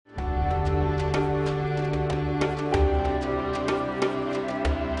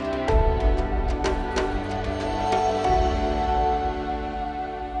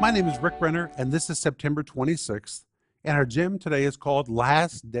My name is Rick Renner, and this is September 26th, and our gem today is called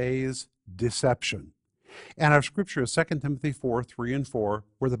Last Days Deception. And our scripture is 2 Timothy 4:3-4,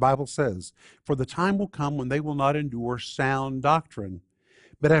 where the Bible says, "For the time will come when they will not endure sound doctrine,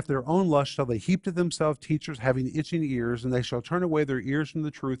 but after their own lust shall they heap to themselves teachers having itching ears, and they shall turn away their ears from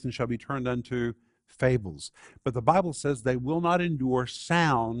the truth and shall be turned unto fables." But the Bible says they will not endure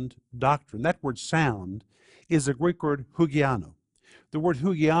sound doctrine. That word sound is a Greek word hugiano. The word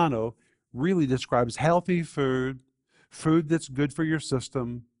hugiano really describes healthy food, food that's good for your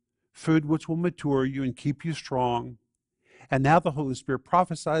system, food which will mature you and keep you strong. And now the Holy Spirit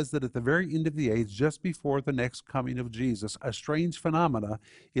prophesies that at the very end of the age, just before the next coming of Jesus, a strange phenomena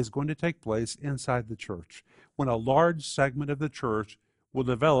is going to take place inside the church, when a large segment of the church will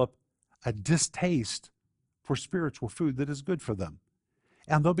develop a distaste for spiritual food that is good for them.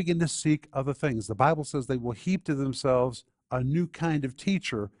 And they'll begin to seek other things. The Bible says they will heap to themselves a new kind of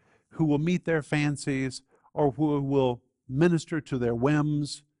teacher who will meet their fancies or who will minister to their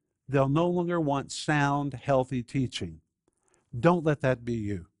whims. They'll no longer want sound, healthy teaching. Don't let that be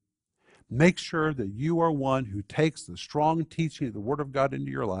you. Make sure that you are one who takes the strong teaching of the Word of God into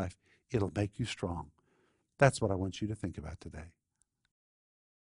your life. It'll make you strong. That's what I want you to think about today.